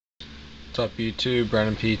What's up YouTube,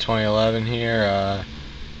 Brennan P 2011 here.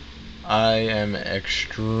 I am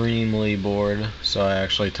extremely bored, so I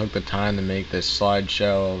actually took the time to make this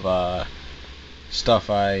slideshow of stuff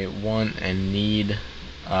I want and need.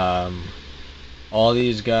 All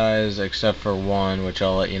these guys except for one, which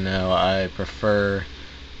I'll let you know, I prefer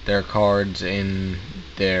their cards in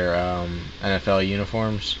their NFL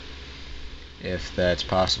uniforms, if that's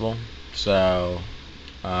possible. So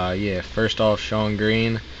yeah, first off, Sean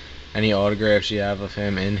Green. Any autographs you have of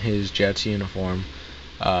him in his Jets uniform,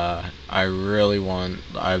 I really want.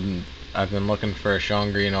 I've been looking for a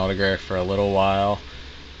Sean Green autograph for a little while.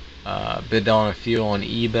 Bid on a few on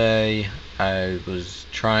eBay. I was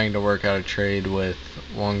trying to work out a trade with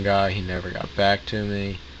one guy. He never got back to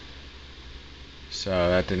me, so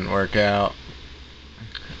that didn't work out.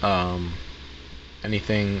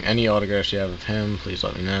 Any autographs you have of him, please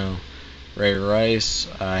let me know. Ray Rice,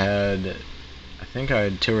 I think I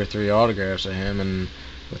had 2 or 3 autographs of him, and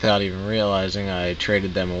without even realizing, I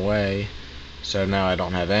traded them away. So now I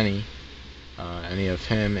don't have any. Any of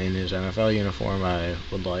him in his NFL uniform I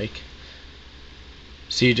would like.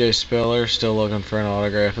 CJ Spiller, still looking for an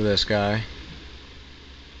autograph of this guy.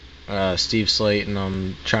 Steve Slayton,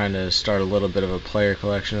 I'm trying to start a little bit of a player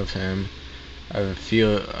collection of him. I have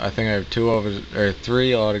I think I have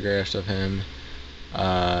 3 autographs of him.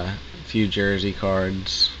 A few jersey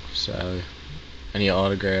cards. So any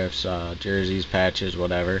autographs, jerseys, patches,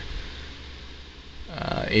 whatever.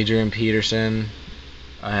 Adrian Peterson,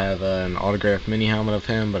 I have an autographed mini helmet of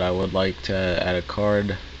him, but I would like to add a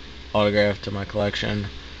card autograph to my collection.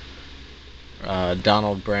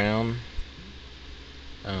 Donald Brown,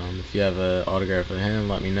 if you have an autograph of him,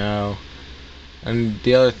 let me know. And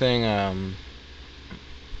the other thing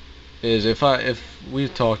is if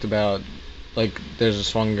we've talked about, like, there's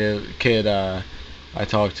this one kid I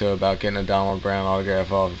talked to about getting a Donald Brown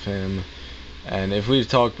autograph off of him, and if we've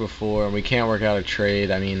talked before and we can't work out a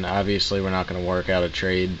trade, I mean, obviously we're not going to work out a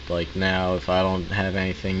trade like now. If I don't have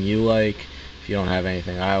anything you like, if you don't have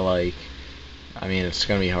anything I like, I mean, it's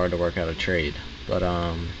going to be hard to work out a trade. But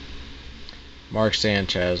Mark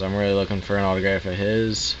Sanchez, I'm really looking for an autograph of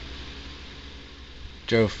his.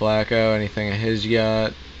 Joe Flacco, anything of his you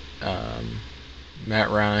got?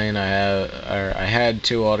 Matt Ryan, I had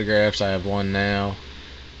 2 autographs. I have 1 now.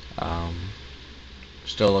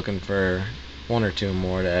 Still looking for 1 or 2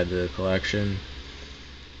 more to add to the collection.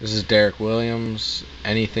 This is Derek Williams.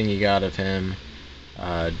 Anything you got of him,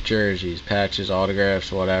 jerseys, patches,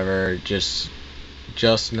 autographs, whatever. Just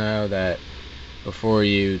know that before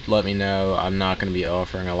you let me know, I'm not going to be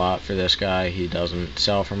offering a lot for this guy. He doesn't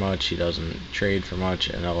sell for much. He doesn't trade for much,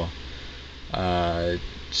 and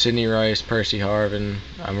Sidney Rice, Percy Harvin.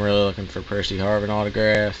 I'm really looking for Percy Harvin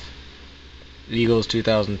autograph. Eagles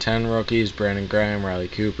 2010 rookies: Brandon Graham, Riley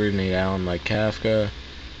Cooper, Nate Allen, Mike Kafka.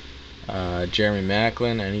 Jeremy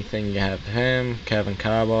Maclin, anything you have of him. Kevin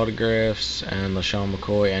Cobb autographs, and LaShawn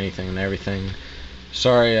McCoy, anything and everything.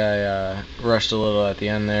 Sorry I rushed a little at the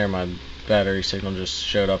end there. My battery signal just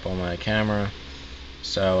showed up on my camera.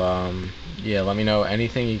 So yeah, let me know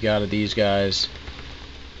anything you got of these guys.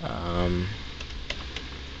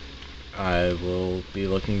 I will be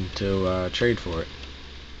looking to trade for it.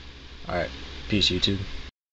 Alright, peace YouTube.